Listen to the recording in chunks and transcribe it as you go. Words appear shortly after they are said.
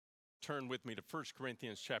turn with me to 1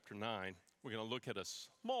 Corinthians chapter 9. We're going to look at a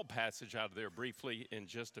small passage out of there briefly in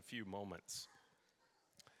just a few moments.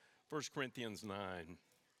 1 Corinthians 9.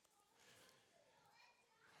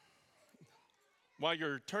 While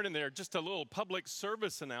you're turning there, just a little public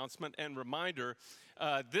service announcement and reminder.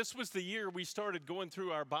 This was the year we started going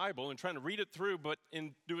through our Bible and trying to read it through, but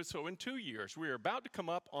do it so in 2 years. We are about to come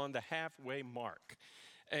up on the halfway mark.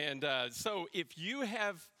 And so if you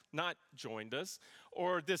have not joined us,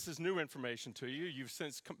 or this is new information to you, you've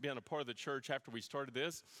since been a part of the church after we started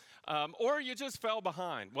this, or you just fell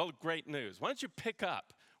behind, well, great news. Why don't you pick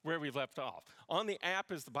up where we left off? On the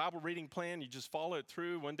app is the Bible reading plan. You just follow it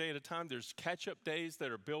through one day at a time. There's catch-up days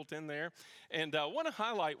that are built in there. And I want to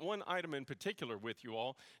highlight one item in particular with you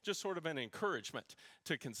all, just sort of an encouragement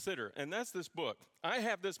to consider, and that's this book. I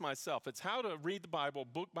have this myself. It's How to Read the Bible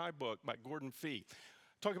Book by Gordon Fee.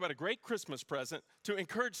 Talk about a great Christmas present to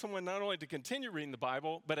encourage someone not only to continue reading the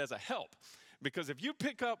Bible, but as a help. Because if you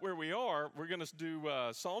pick up where we are, we're going to do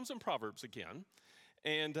Psalms and Proverbs again.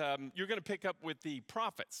 And you're going to pick up with the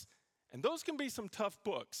prophets. And those can be some tough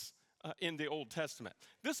books in the Old Testament.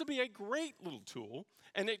 This will be a great little tool.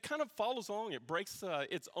 And it kind of follows along. It breaks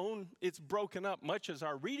it's broken up much as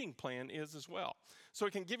our reading plan is as well. So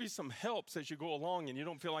it can give you some helps as you go along and you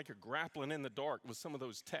don't feel like you're grappling in the dark with some of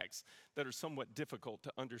those texts that are somewhat difficult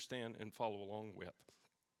to understand and follow along with.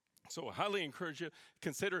 So I highly encourage you to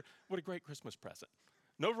consider what a great Christmas present.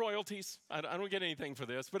 No royalties. I don't get anything for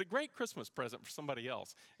this, but a great Christmas present for somebody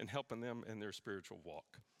else and helping them in their spiritual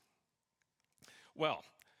walk. Well,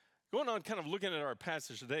 going on kind of looking at our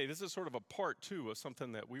passage today, this is sort of a part 2 of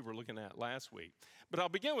something that we were looking at last week. But I'll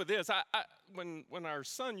begin with this. When our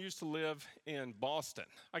son used to live in Boston,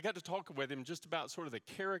 I got to talk with him just about sort of the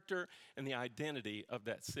character and the identity of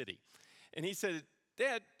that city. And he said,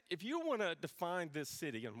 Dad, if you want to define this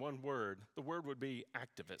city in one word, the word would be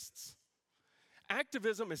activists.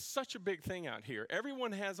 Activism is such a big thing out here.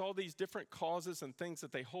 Everyone has all these different causes and things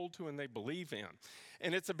that they hold to and they believe in.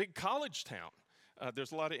 And it's a big college town.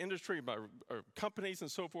 There's a lot of industry, companies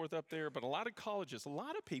and so forth up there, but a lot of colleges, a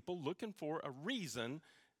lot of people looking for a reason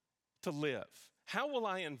to live. How will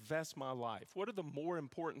I invest my life? What are the more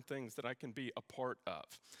important things that I can be a part of?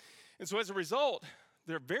 And so as a result,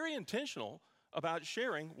 they're very intentional about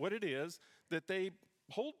sharing what it is that they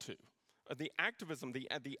hold to. The activism, the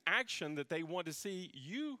action that they want to see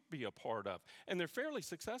you be a part of. And they're fairly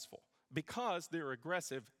successful because they're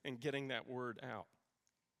aggressive in getting that word out.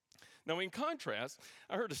 Now, in contrast,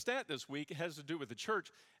 I heard a stat this week. It has to do with the church,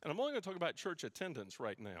 and I'm only going to talk about church attendance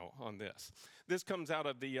right now on this. This comes out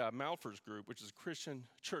of the Malfers Group, which is a Christian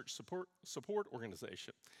church support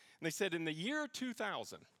organization. And they said in the year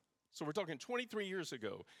 2000, so we're talking 23 years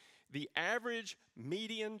ago, the average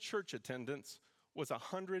median church attendance was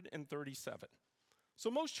 137. So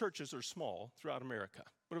most churches are small throughout America,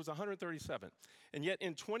 but it was 137. And yet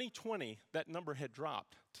in 2020, that number had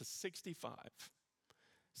dropped to 65.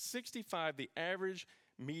 65, the average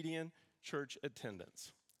median church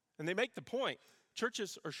attendance. And they make the point,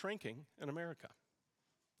 churches are shrinking in America.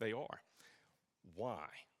 They are. Why?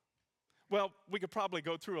 Well, we could probably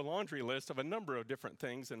go through a laundry list of a number of different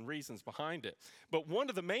things and reasons behind it. But one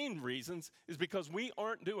of the main reasons is because we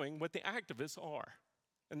aren't doing what the activists are,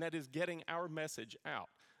 and that is getting our message out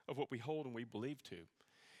of what we hold and we believe to.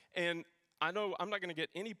 And I know I'm not going to get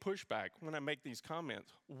any pushback when I make these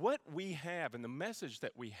comments. What we have and the message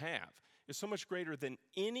that we have is so much greater than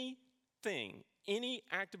anything any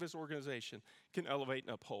activist organization can elevate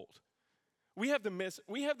and uphold. We have the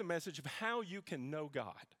message of how you can know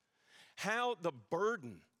God, how the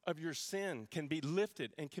burden of your sin can be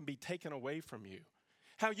lifted and can be taken away from you.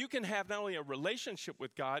 How you can have not only a relationship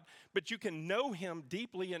with God, but you can know Him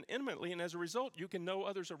deeply and intimately, and as a result, you can know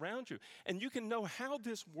others around you. And you can know how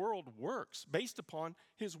this world works based upon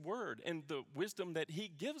His Word and the wisdom that He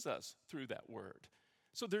gives us through that Word.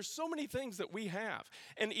 So there's so many things that we have,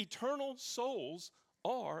 and eternal souls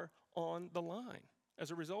are on the line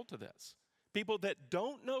as a result of this. People that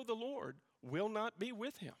don't know the Lord will not be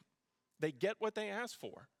with Him. They get what they ask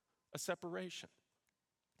for, a separation.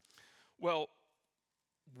 Well,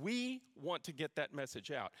 we want to get that message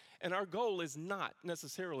out. And our goal is not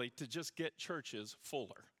necessarily to just get churches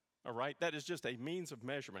fuller, all right? That is just a means of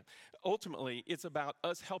measurement. Ultimately, it's about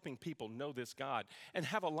us helping people know this God and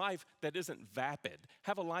have a life that isn't vapid,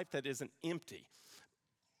 have a life that isn't empty.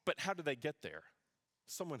 But how do they get there?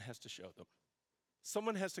 Someone has to show them.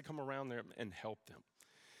 Someone has to come around there and help them.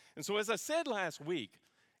 And so as I said last week,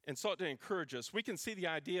 and sought to encourage us, we can see the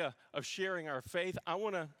idea of sharing our faith. I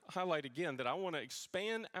want to highlight again that I want to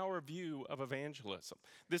expand our view of evangelism.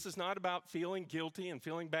 This is not about feeling guilty and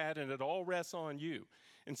feeling bad, and it all rests on you.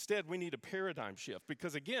 Instead, we need a paradigm shift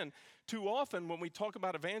because, again, too often when we talk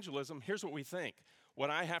about evangelism, here's what we think: what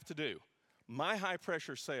I have to do, my high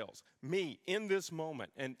pressure sales, me in this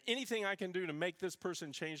moment, and anything I can do to make this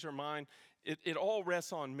person change their mind, it all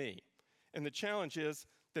rests on me. And the challenge is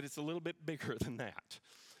that it's a little bit bigger than that.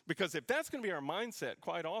 Because if that's going to be our mindset,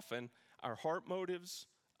 quite often, our heart motives,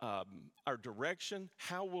 our direction,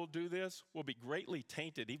 how we'll do this will be greatly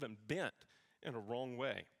tainted, even bent in a wrong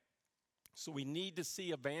way. So we need to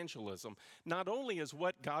see evangelism not only as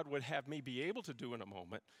what God would have me be able to do in a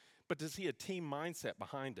moment, but to see a team mindset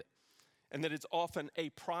behind it. And that it's often a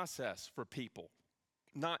process for people,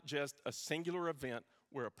 not just a singular event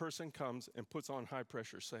where a person comes and puts on high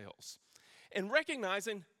pressure sales. And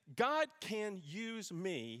recognizing God can use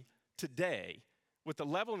me today with the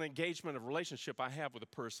level of engagement of relationship I have with a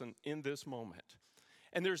person in this moment.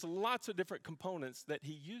 And there's lots of different components that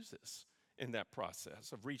he uses in that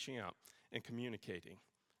process of reaching out and communicating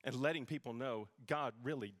and letting people know God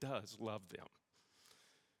really does love them.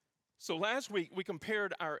 So last week, we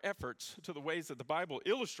compared our efforts to the ways that the Bible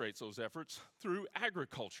illustrates those efforts through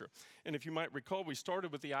agriculture. And if you might recall, we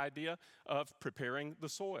started with the idea of preparing the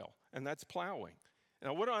soil, and that's plowing.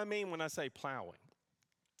 Now, what do I mean when I say plowing?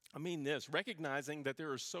 I mean this: recognizing that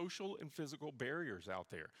there are social and physical barriers out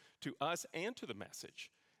there to us and to the message.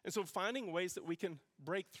 And so finding ways that we can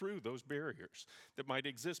break through those barriers that might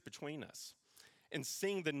exist between us and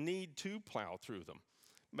seeing the need to plow through them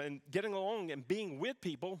and getting along and being with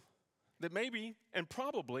people that maybe and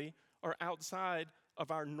probably are outside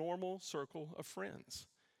of our normal circle of friends.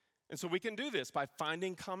 And so we can do this by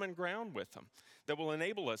finding common ground with them that will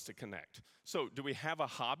enable us to connect. So do we have a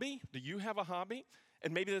hobby? Do you have a hobby?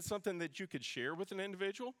 And maybe that's something that you could share with an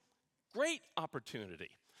individual. Great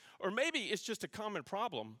opportunity. Or maybe it's just a common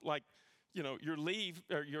problem, like,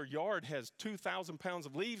 your yard has 2,000 pounds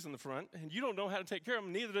of leaves in the front, and you don't know how to take care of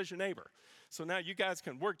them, neither does your neighbor. So now you guys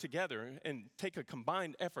can work together and take a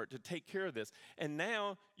combined effort to take care of this. And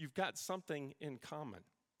now you've got something in common.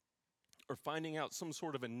 Or finding out some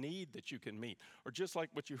sort of a need that you can meet. Or just like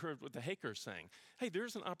what you heard with the Hakers saying, hey,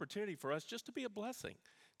 there's an opportunity for us just to be a blessing,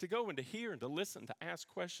 to go and to hear and to listen, to ask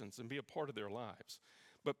questions and be a part of their lives.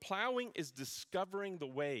 But plowing is discovering the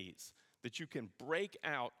ways that you can break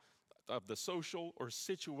out of the social or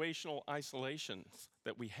situational isolations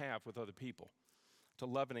that we have with other people, to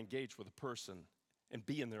love and engage with a person and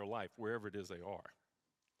be in their life wherever it is they are.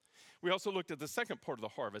 We also looked at the second part of the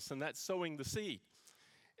harvest, and that's sowing the seed.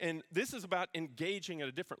 And this is about engaging at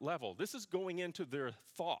a different level. This is going into their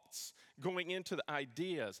thoughts, going into the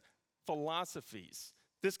ideas, philosophies,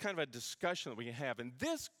 this kind of a discussion that we can have. And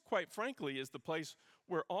this, quite frankly, is the place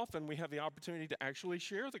where often we have the opportunity to actually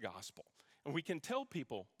share the gospel. And we can tell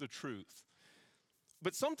people the truth.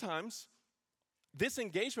 But sometimes this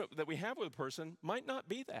engagement that we have with a person might not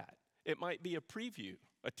be that. It might be a preview,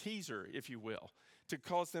 a teaser, if you will, to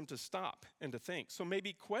cause them to stop and to think. So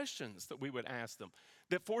maybe questions that we would ask them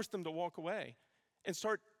that force them to walk away and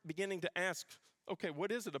start beginning to ask, okay,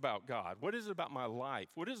 what is it about God? What is it about my life?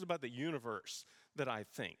 What is it about the universe that I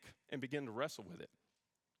think? And begin to wrestle with it.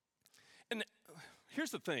 And here's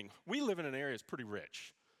the thing. We live in an area that's pretty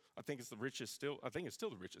rich. I think it's still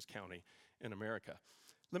the richest county in America.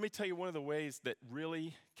 Let me tell you one of the ways that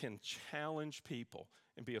really can challenge people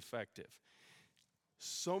and be effective.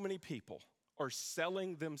 So many people are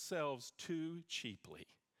selling themselves too cheaply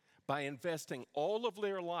by investing all of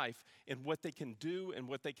their life in what they can do and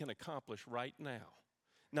what they can accomplish right now,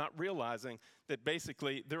 not realizing that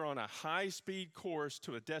basically they're on a high-speed course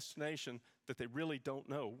to a destination that they really don't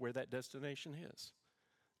know where that destination is.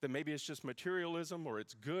 That maybe it's just materialism or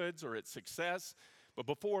it's goods or it's success, but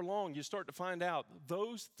before long you start to find out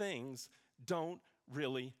those things don't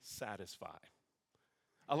really satisfy.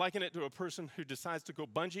 I liken it to a person who decides to go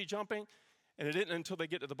bungee jumping, and it isn't until they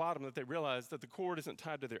get to the bottom that they realize that the cord isn't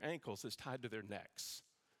tied to their ankles, it's tied to their necks.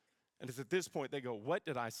 And it's at this point they go, what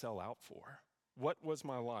did I sell out for? What was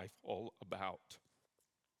my life all about?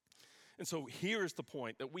 And so here's the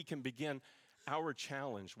point that we can begin our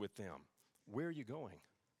challenge with them. Where are you going?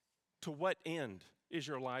 To what end is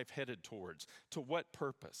your life headed towards? To what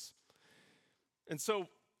purpose? And so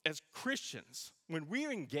as Christians, when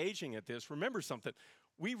we're engaging at this, remember something.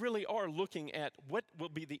 We really are looking at what will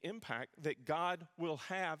be the impact that God will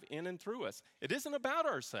have in and through us. It isn't about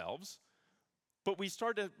ourselves, but we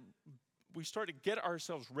start to get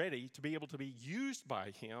ourselves ready to be able to be used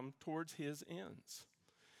by him towards his ends.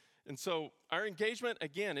 And so our engagement,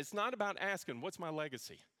 again, it's not about asking, what's my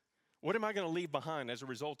legacy? What am I going to leave behind as a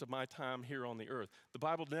result of my time here on the earth? The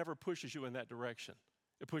Bible never pushes you in that direction.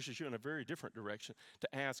 It pushes you in a very different direction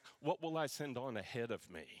to ask, what will I send on ahead of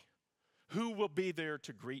me? Who will be there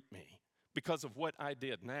to greet me because of what I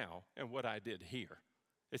did now and what I did here?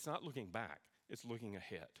 It's not looking back, it's looking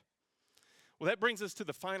ahead. Well, that brings us to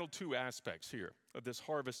the final two aspects here of this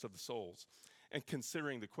harvest of the souls and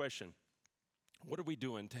considering the question, what are we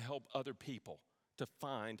doing to help other people to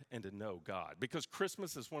find and to know God? Because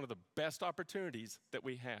Christmas is one of the best opportunities that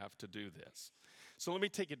we have to do this. So let me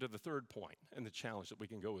take you to the third point and the challenge that we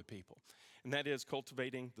can go with people, and that is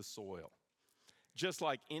cultivating the soil. Just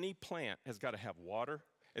like any plant has got to have water,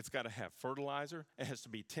 it's got to have fertilizer, it has to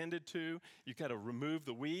be tended to, you've got to remove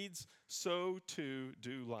the weeds, so too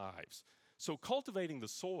do lives. So cultivating the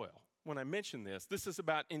soil, when I mention this is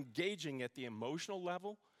about engaging at the emotional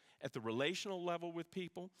level, at the relational level with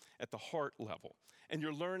people, at the heart level. And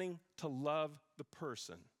you're learning to love the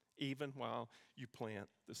person even while you plant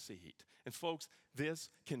the seed. And folks, this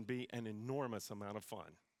can be an enormous amount of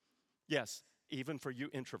fun. Yes, even for you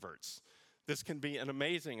introverts. This can be an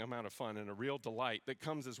amazing amount of fun and a real delight that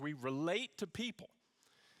comes as we relate to people.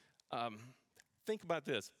 Think about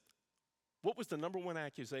this. What was the number one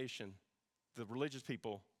accusation the religious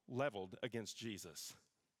people leveled against Jesus?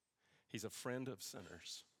 He's a friend of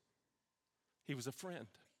sinners. He was a friend.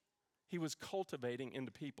 He was cultivating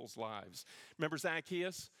into people's lives. Remember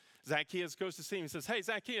Zacchaeus? Zacchaeus goes to see him and says, "Hey,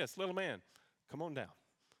 Zacchaeus, little man, come on down.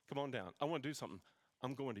 Come on down. I want to do something.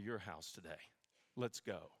 I'm going to your house today. Let's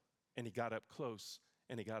go." And he got up close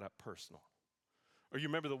and he got up personal. Or you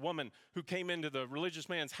remember the woman who came into the religious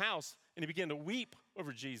man's house and he began to weep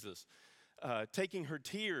over Jesus, taking her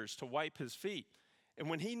tears to wipe his feet. And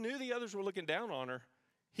when he knew the others were looking down on her,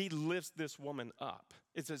 he lifts this woman up.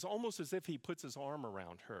 It's almost as if he puts his arm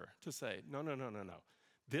around her to say, no.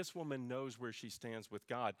 This woman knows where she stands with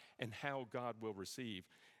God and how God will receive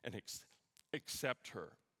and accept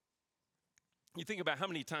her. You think about how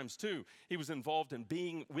many times, too, he was involved in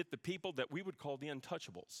being with the people that we would call the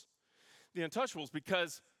untouchables. The untouchables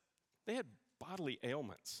because they had bodily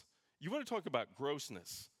ailments. You want to talk about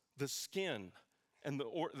grossness, the skin, and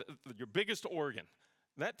your biggest organ.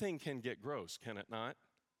 That thing can get gross, can it not?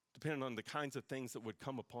 Depending on the kinds of things that would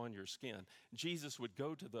come upon your skin. Jesus would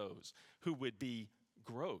go to those who would be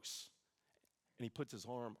gross, and he puts his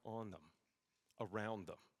arm on them, around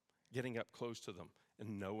them, getting up close to them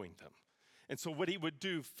and knowing them. And so what he would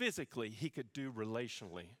do physically, he could do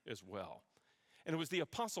relationally as well. And it was the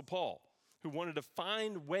Apostle Paul who wanted to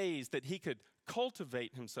find ways that he could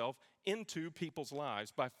cultivate himself into people's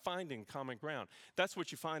lives by finding common ground. That's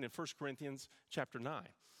what you find in 1 Corinthians chapter 9,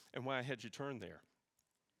 and why I had you turn there.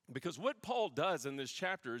 Because what Paul does in this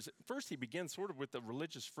chapter is, first he begins sort of with the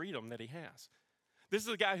religious freedom that he has. This is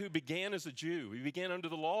a guy who began as a Jew. He began under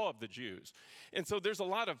the law of the Jews. And so there's a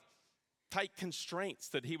lot of tight constraints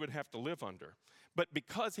that he would have to live under. But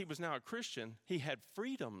because he was now a Christian, he had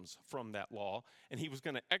freedoms from that law, and he was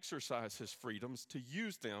going to exercise his freedoms to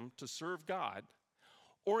use them to serve God.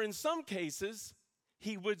 Or in some cases,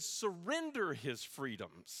 he would surrender his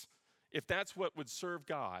freedoms if that's what would serve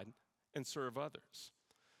God and serve others.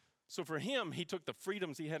 So for him, he took the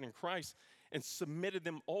freedoms he had in Christ and submitted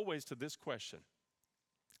them always to this question: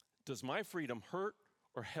 does my freedom hurt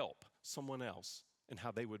or help someone else in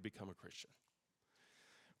how they would become a Christian?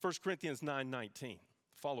 1 Corinthians 9:19.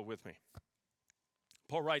 Follow with me.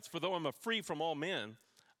 Paul writes, "For though I'm free from all men,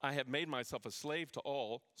 I have made myself a slave to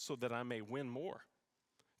all so that I may win more.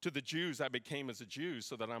 To the Jews I became as a Jew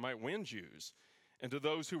so that I might win Jews. And to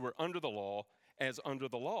those who were under the law, as under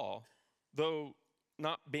the law, though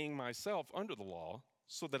not being myself under the law,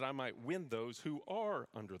 so that I might win those who are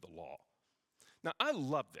under the law." Now, I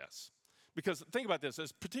love this. Because think about this,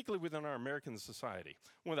 as particularly within our American society,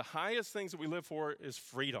 one of the highest things that we live for is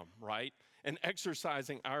freedom, right? And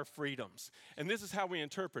exercising our freedoms. And this is how we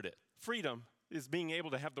interpret it. Freedom is being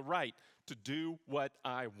able to have the right to do what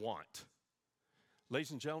I want.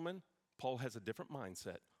 Ladies and gentlemen, Paul has a different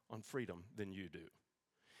mindset on freedom than you do.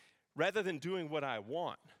 Rather than doing what I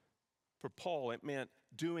want, for Paul, it meant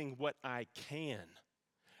doing what I can,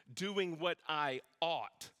 doing what I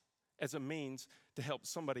ought as a means to help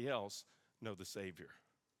somebody else know the Savior.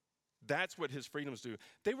 That's what his freedoms do.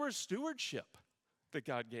 They were a stewardship that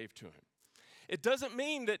God gave to him. It doesn't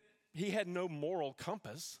mean that he had no moral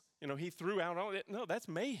compass. He threw out all that. No, that's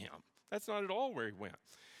mayhem. That's not at all where he went.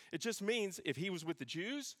 It just means if he was with the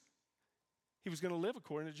Jews, he was going to live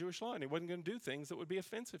according to Jewish law, and he wasn't going to do things that would be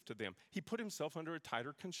offensive to them. He put himself under a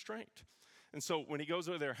tighter constraint. And so when he goes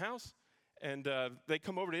over their house, and they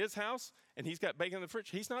come over to his house, and he's got bacon in the fridge,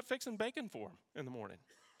 he's not fixing bacon for them in the morning.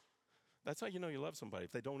 That's how you know you love somebody,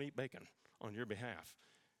 if they don't eat bacon on your behalf.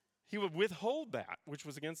 He would withhold that, which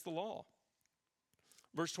was against the law.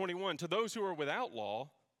 Verse 21, "To those who are without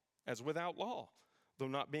law, as without law, though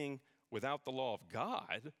not being without the law of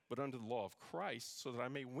God, but under the law of Christ, so that I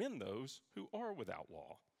may win those who are without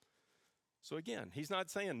law. So again, he's not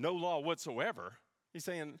saying no law whatsoever. He's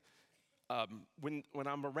saying when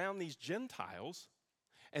I'm around these Gentiles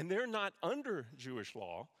and they're not under Jewish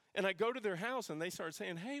law, and I go to their house and they start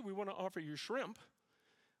saying, hey, we want to offer you shrimp,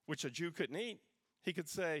 which a Jew couldn't eat, he could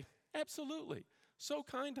say, absolutely, so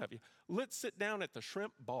kind of you. Let's sit down at the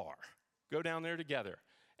shrimp bar, go down there together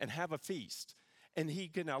and have a feast. And he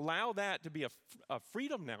can allow that to be a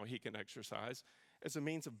freedom now he can exercise as a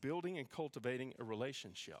means of building and cultivating a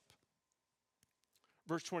relationship.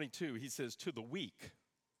 Verse 22, he says, to the weak.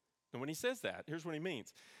 And when he says that, here's what he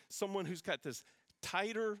means. Someone who's got this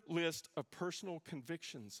tighter list of personal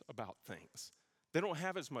convictions about things. They don't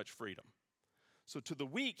have as much freedom. So to the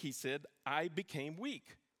weak, he said, I became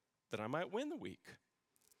weak, that I might win the weak.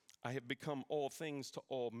 I have become all things to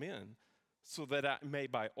all men, so that I may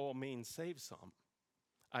by all means save some.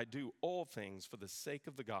 I do all things for the sake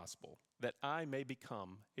of the gospel, that I may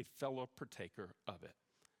become a fellow partaker of it.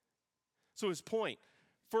 So his point,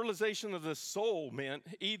 fertilization of the soul meant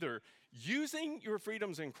either using your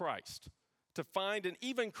freedoms in Christ to find and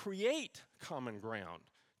even create common ground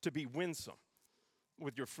to be winsome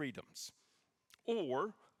with your freedoms,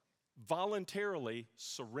 or voluntarily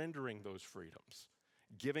surrendering those freedoms,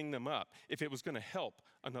 giving them up if it was going to help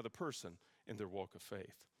another person in their walk of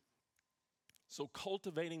faith. So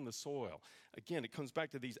cultivating the soil, again, it comes back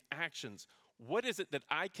to these actions. What is it that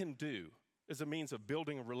I can do as a means of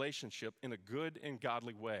building a relationship in a good and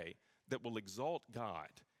godly way that will exalt God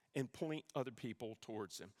and point other people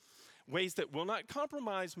towards him? Ways that will not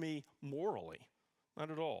compromise me morally, not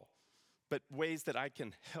at all, but ways that I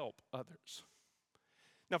can help others.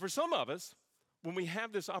 Now, for some of us, when we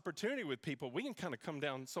have this opportunity with people, we can kind of come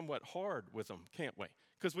down somewhat hard with them, can't we?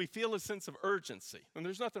 Because we feel a sense of urgency, and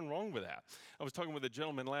there's nothing wrong with that. I was talking with a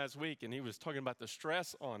gentleman last week, and he was talking about the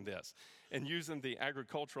stress on this and using the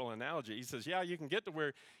agricultural analogy. He says, yeah, you can get to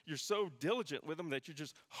where you're so diligent with them that you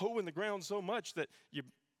just hoe in the ground so much that you,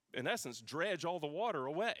 in essence, dredge all the water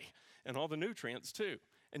away and all the nutrients too.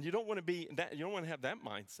 And you don't want to be that. You don't want to have that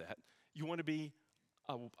mindset. You want to be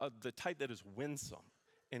the type that is winsome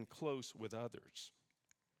and close with others.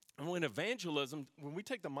 And when evangelism, when we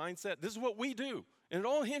take the mindset, this is what we do, and it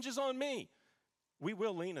all hinges on me, we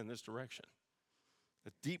will lean in this direction.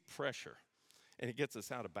 A deep pressure, and it gets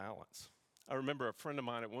us out of balance. I remember a friend of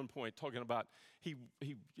mine at one point talking about he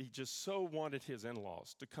just so wanted his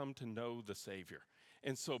in-laws to come to know the Savior.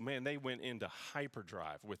 And so, man, they went into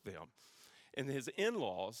hyperdrive with them. And his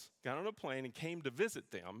in-laws got on a plane and came to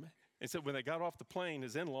visit them. And said when they got off the plane,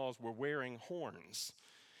 his in-laws were wearing horns.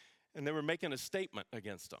 And they were making a statement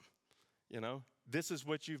against him. You know, this is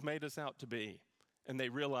what you've made us out to be. And they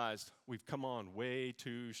realized we've come on way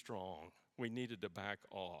too strong. We needed to back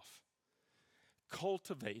off.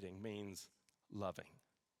 Cultivating means loving,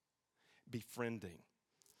 befriending,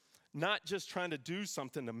 not just trying to do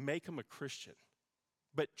something to make them a Christian,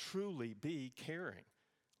 but truly be caring,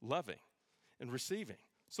 loving, and receiving,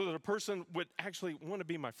 so that a person would actually want to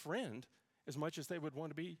be my friend as much as they would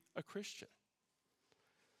want to be a Christian.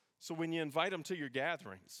 So when you invite them to your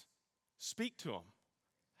gatherings, speak to them,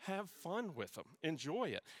 have fun with them, enjoy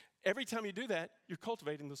it. Every time you do that, you're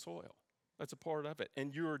cultivating the soil. That's a part of it.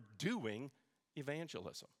 And you're doing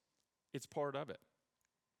evangelism. It's part of it.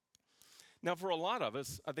 Now, for a lot of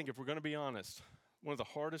us, I think if we're going to be honest, one of the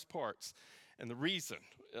hardest parts, and the reason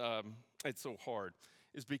it's so hard,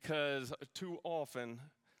 is because too often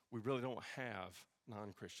we really don't have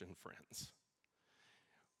non-Christian friends.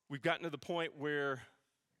 We've gotten to the point where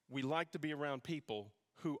we like to be around people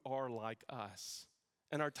who are like us,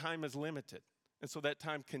 and our time is limited. And so that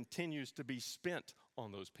time continues to be spent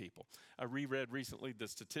on those people. I reread recently the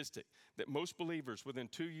statistic that most believers within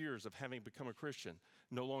 2 years of having become a Christian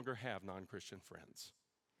no longer have non-Christian friends.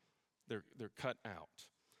 They're cut out.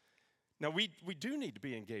 Now, we do need to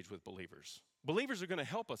be engaged with believers. Believers are going to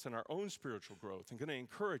help us in our own spiritual growth and going to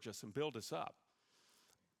encourage us and build us up.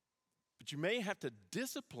 But you may have to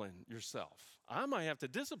discipline yourself. I might have to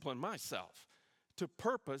discipline myself to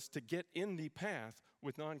purpose to get in the path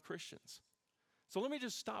with non-Christians. So let me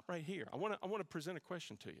just stop right here. I want to present a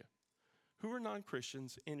question to you. Who are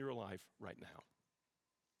non-Christians in your life right now?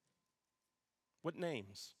 What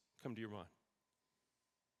names come to your mind?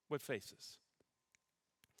 What faces?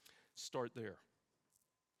 Start there.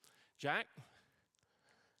 Jack,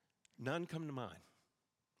 none come to mind.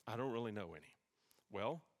 I don't really know any.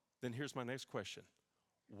 Well, then here's my next question.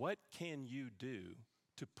 What can you do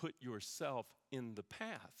to put yourself in the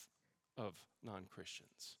path of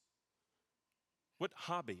non-Christians? What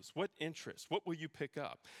hobbies, what interests, what will you pick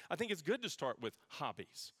up? I think it's good to start with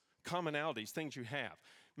hobbies. commonalities, things you have.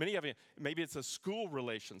 Many of you, maybe it's a school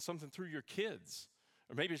relation, something through your kids.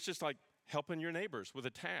 Or maybe it's just like helping your neighbors with a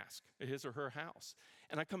task at his or her house.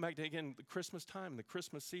 And I come back to, again, the Christmas time, the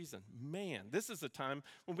Christmas season. Man, this is the time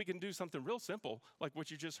when we can do something real simple like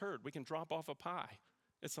what you just heard. We can drop off a pie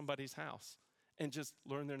at somebody's house and just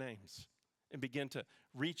learn their names and begin to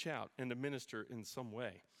reach out and to minister in some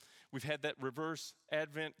way. We've had that reverse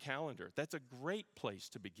Advent calendar. That's a great place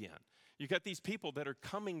to begin. You got these people that are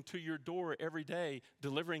coming to your door every day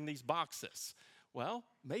delivering these boxes. Well,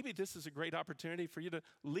 maybe this is a great opportunity for you to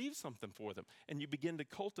leave something for them, and you begin to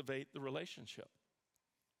cultivate the relationship.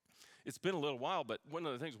 It's been a little while, but one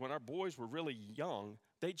of the things, when our boys were really young,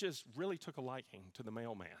 they just really took a liking to the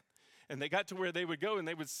mailman. And they got to where they would go, and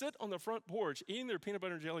they would sit on the front porch eating their peanut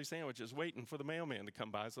butter and jelly sandwiches, waiting for the mailman to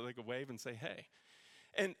come by so they could wave and say, hey,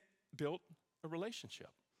 and built a relationship.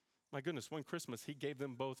 My goodness, one Christmas, he gave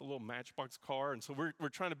them both a little Matchbox car, and so we're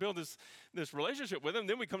trying to build this relationship with him.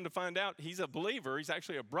 Then we come to find out he's a believer. He's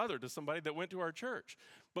actually a brother to somebody that went to our church.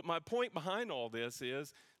 But my point behind all this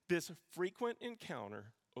is this frequent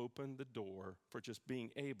encounter opened the door for just being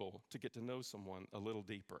able to get to know someone a little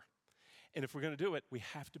deeper. And if we're going to do it, we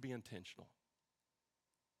have to be intentional.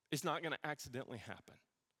 It's not going to accidentally happen.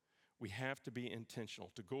 We have to be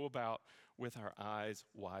intentional, to go about with our eyes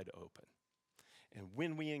wide open. And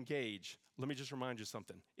when we engage, let me just remind you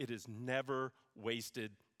something. It is never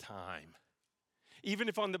wasted time. Even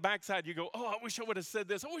if on the backside you go, oh, I wish I would have said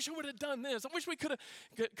this. I wish I would have done this. I wish we could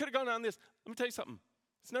have gone on this. Let me tell you something.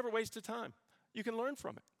 It's never wasted time. You can learn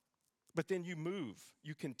from it. But then you move.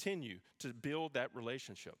 You continue to build that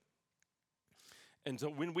relationship. And so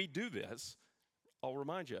when we do this, I'll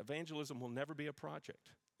remind you, evangelism will never be a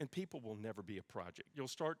project. And people will never be a project. You'll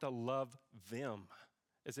start to love them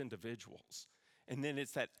as individuals. And then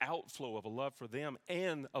it's that outflow of a love for them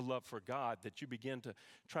and a love for God that you begin to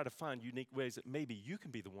try to find unique ways that maybe you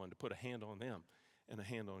can be the one to put a hand on them and a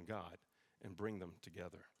hand on God and bring them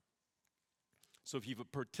together. So if you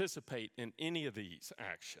participate in any of these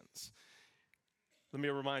actions, let me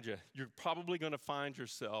remind you, you're probably going to find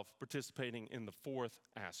yourself participating in the fourth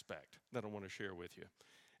aspect that I want to share with you,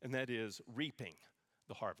 and that is reaping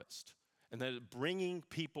the harvest, and that is bringing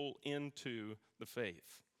people into the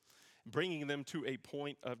faith. Bringing them to a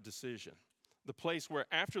point of decision. The place where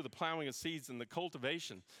after the plowing of seeds and the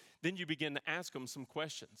cultivation, then you begin to ask them some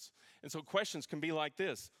questions. And so questions can be like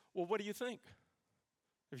this. Well, what do you think?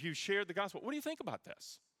 If you shared the gospel, what do you think about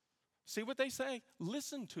this? See what they say.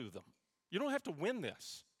 Listen to them. You don't have to win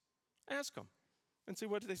this. Ask them and see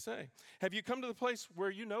what they say. Have you come to the place where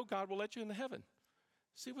you know God will let you into heaven?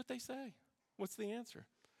 See what they say. What's the answer?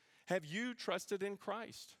 Have you trusted in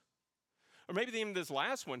Christ? Or maybe even this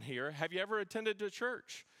last one here, have you ever attended a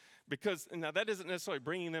church? Because now that isn't necessarily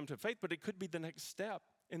bringing them to faith, but it could be the next step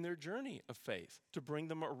in their journey of faith to bring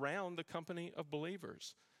them around the company of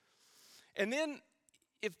believers. And then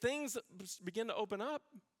if things begin to open up,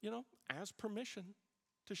 ask permission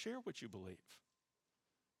to share what you believe.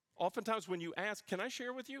 Oftentimes when you ask, can I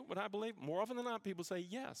share with you what I believe? More often than not, people say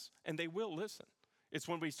yes, and they will listen. It's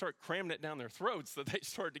when we start cramming it down their throats that they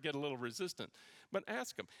start to get a little resistant. But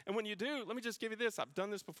ask them. And when you do, let me just give you this. I've done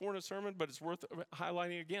this before in a sermon, but it's worth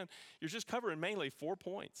highlighting again. You're just covering mainly 4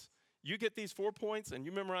 points. You get these 4 points and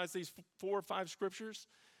you memorize these 4 or 5 scriptures,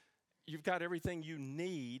 you've got everything you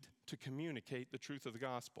need to communicate the truth of the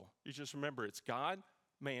gospel. You just remember it's God,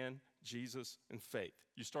 man, Jesus, and faith.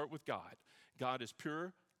 You start with God. God is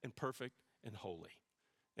pure and perfect and holy.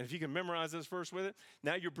 And if you can memorize this verse with it,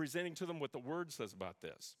 now you're presenting to them what the word says about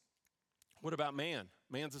this. What about man?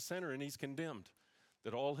 Man's a sinner and he's condemned,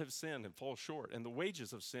 that all have sinned and fall short, and the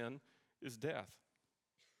wages of sin is death.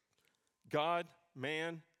 God,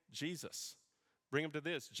 man, Jesus. Bring them to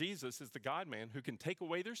this. Jesus is the God-man who can take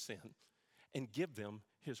away their sin and give them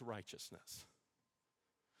his righteousness.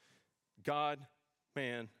 God,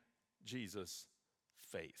 man, Jesus,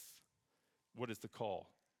 faith. What is the call?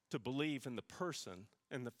 To believe in the person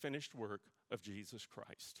and the finished work of Jesus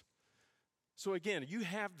Christ. So again, you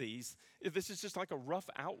have these. This is just like a rough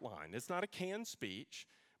outline. It's not a canned speech,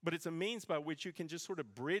 but it's a means by which you can just sort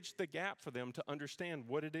of bridge the gap for them to understand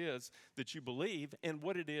what it is that you believe and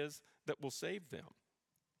what it is that will save them.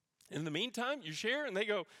 In the meantime, you share and they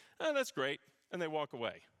go, oh, that's great, and they walk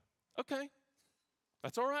away. Okay,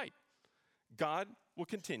 that's all right. God will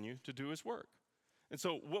continue to do his work. And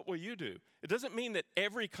so what will you do? It doesn't mean that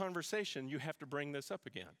every conversation you have to bring this up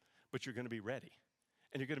again, but you're going to be ready.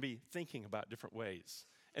 And you're going to be thinking about different ways.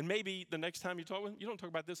 And maybe the next time you talk with them, you don't talk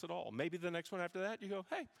about this at all. Maybe the next one after that, you go,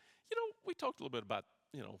 hey, we talked a little bit about,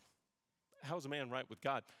 how's a man right with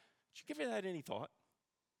God? Did you give that any thought?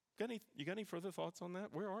 You got any further thoughts on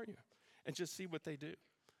that? Where are you? And just see what they do.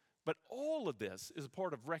 But all of this is a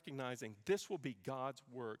part of recognizing this will be God's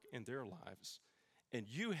work in their lives. And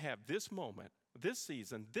you have this moment, this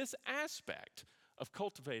season, this aspect of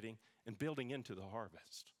cultivating and building into the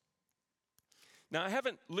harvest. Now, I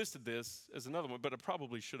haven't listed this as another one, but I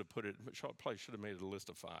probably should have probably should have made it a list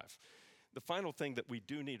of 5. The final thing that we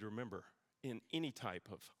do need to remember in any type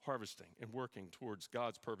of harvesting and working towards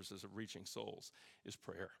God's purposes of reaching souls is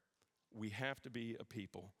prayer. We have to be a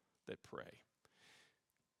people that pray.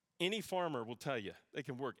 Any farmer will tell you they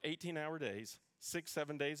can work 18-hour days,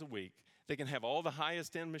 6-7 days a week. They can have all the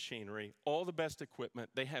highest end machinery, all the best equipment.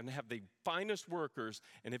 They have the finest workers,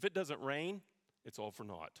 and if it doesn't rain, it's all for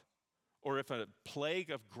naught. Or if a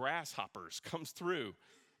plague of grasshoppers comes through,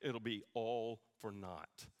 it'll be all for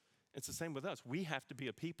naught. It's the same with us. We have to be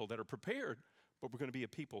a people that are prepared, but we're going to be a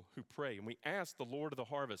people who pray. And we ask the Lord of the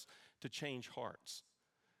harvest to change hearts.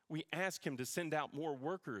 We ask him to send out more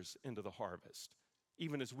workers into the harvest,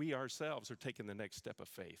 even as we ourselves are taking the next step of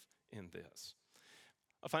faith in this.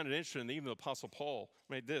 I find it interesting that even the Apostle Paul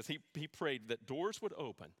made this. He prayed that doors would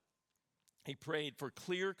open. He prayed for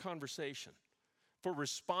clear conversation, for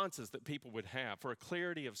responses that people would have, for a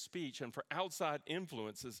clarity of speech, and for outside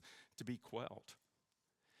influences to be quelled.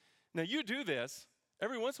 Now, you do this,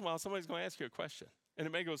 every once in a while, somebody's going to ask you a question, and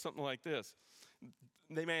it may go something like this.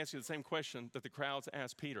 They may ask you the same question that the crowds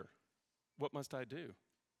asked Peter, "What must I do?"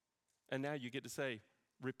 And now you get to say,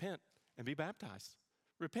 repent and be baptized.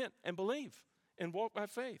 Repent and believe and walk by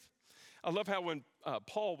faith. I love how when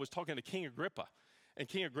Paul was talking to King Agrippa, and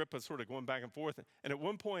King Agrippa sort of going back and forth. And at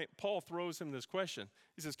one point, Paul throws him this question.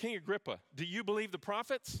 He says, "King Agrippa, do you believe the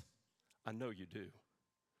prophets?" "I know you do."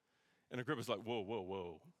 And Agrippa's like,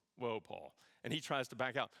 whoa, Paul. And he tries to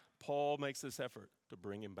back out. Paul makes this effort to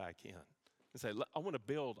bring him back in and say, I want to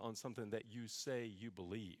build on something that you say you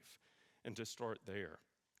believe, and to start there.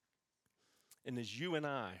 And as you and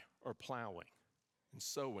I are plowing and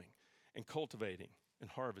sowing and cultivating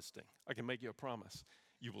and harvesting, I can make you a promise.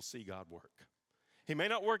 You will see God work. He may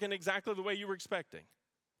not work in exactly the way you were expecting,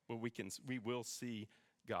 but we will see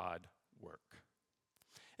God work.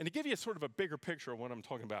 And to give you sort of a bigger picture of what I'm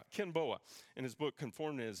talking about, Ken Boa, in his book,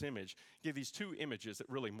 Conformed to His Image, gave these 2 images that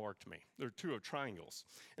really marked me. They're 2 of triangles.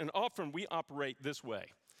 And often we operate this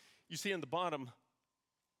way. You see in the bottom,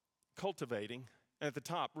 cultivating, and at the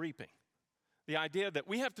top, reaping. The idea that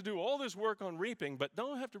we have to do all this work on reaping, but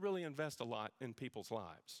don't have to really invest a lot in people's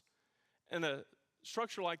lives. And a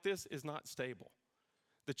structure like this is not stable.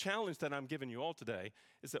 The challenge that I'm giving you all today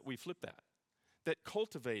is that we flip that. That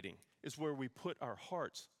cultivating is where we put our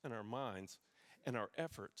hearts and our minds and our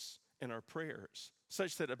efforts and our prayers,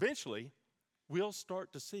 such that eventually we'll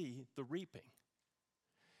start to see the reaping.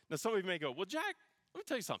 Now, some of you may go, "Well, Jack, let me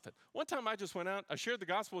tell you something. One time I just went out, I shared the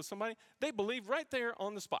gospel with somebody, they believed right there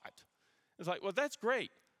on the spot." It's like, "Well, that's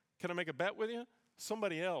great. Can I make a bet with you?"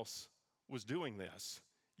 Somebody else was doing this.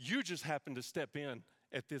 You just happened to step in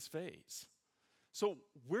at this phase. So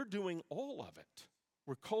we're doing all of it.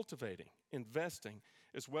 We're cultivating, investing,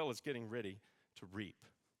 as well as getting ready to reap.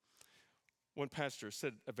 One pastor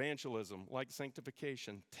said, evangelism, like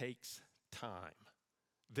sanctification, takes time.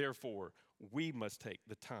 Therefore, we must take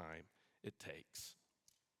the time it takes.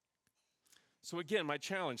 So again, my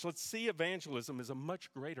challenge, let's see evangelism as a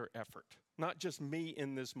much greater effort. Not just me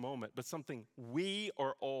in this moment, but something we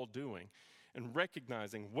are all doing, and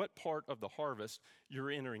recognizing what part of the harvest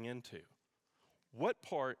you're entering into. What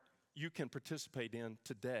part you can participate in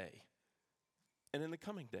today and in the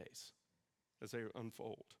coming days as they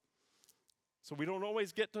unfold. So we don't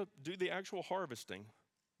always get to do the actual harvesting,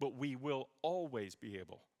 but we will always be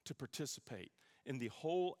able to participate in the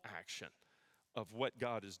whole action of what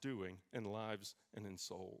God is doing in lives and in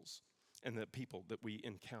souls and the people that we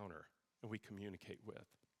encounter and we communicate with.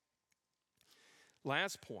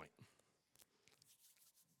 Last point.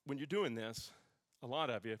 When you're doing this, a lot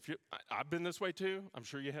of you, I've been this way too, I'm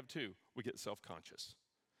sure you have too, we get self-conscious.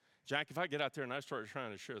 Jack, if I get out there and I start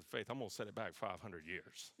trying to share the faith, I'm going to set it back 500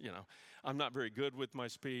 years. I'm not very good with my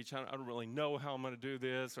speech. I don't really know how I'm going to do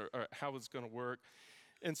this or how it's going to work.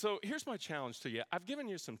 And so here's my challenge to you. I've given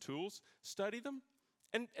you some tools. Study them.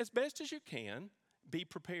 And as best as you can, be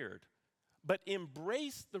prepared. But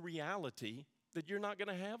embrace the reality that you're not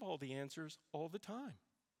going to have all the answers all the time.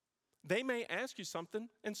 They may ask you something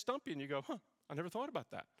and stump you, and you go, I never thought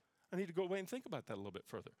about that. I need to go away and think about that a little bit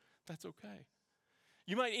further. That's okay.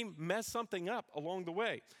 You might even mess something up along the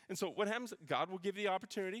way. And so what happens, God will give you the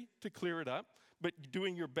opportunity to clear it up, but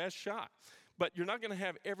doing your best shot. But you're not going to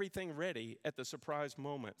have everything ready at the surprise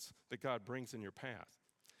moments that God brings in your path.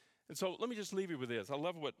 And so let me just leave you with this. I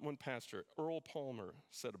love what one pastor, Earl Palmer,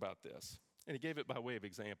 said about this, and he gave it by way of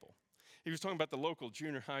example. He was talking about the local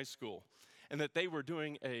junior high school and that they were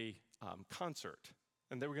doing a concert,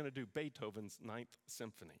 and they were going to do Beethoven's Ninth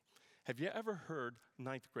Symphony. Have you ever heard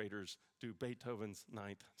ninth graders do Beethoven's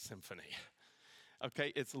Ninth Symphony?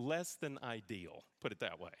 Okay, it's less than ideal, put it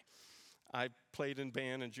that way. I played in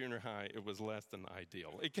band in junior high. It was less than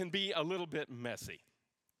ideal. It can be a little bit messy.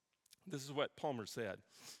 This is what Palmer said.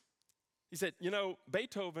 He said,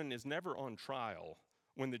 Beethoven is never on trial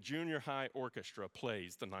when the junior high orchestra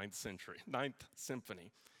plays the Ninth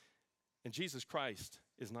Symphony. And Jesus Christ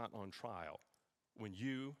is not on trial when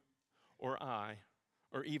you or I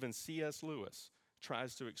or even C.S. Lewis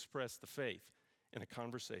tries to express the faith in a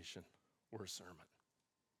conversation or a sermon.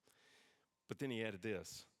 But then he added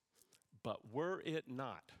this, but were it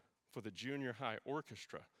not for the junior high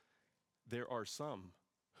orchestra, there are some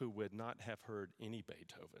who would not have heard any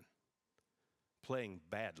Beethoven. Playing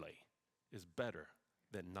badly is better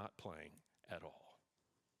than not playing at all.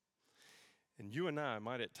 And you and I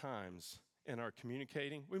might at times, in our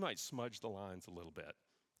communicating, we might smudge the lines a little bit.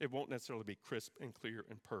 It won't necessarily be crisp and clear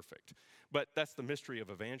and perfect. But that's the mystery of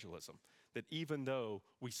evangelism, that even though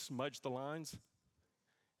we smudge the lines,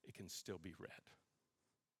 it can still be read.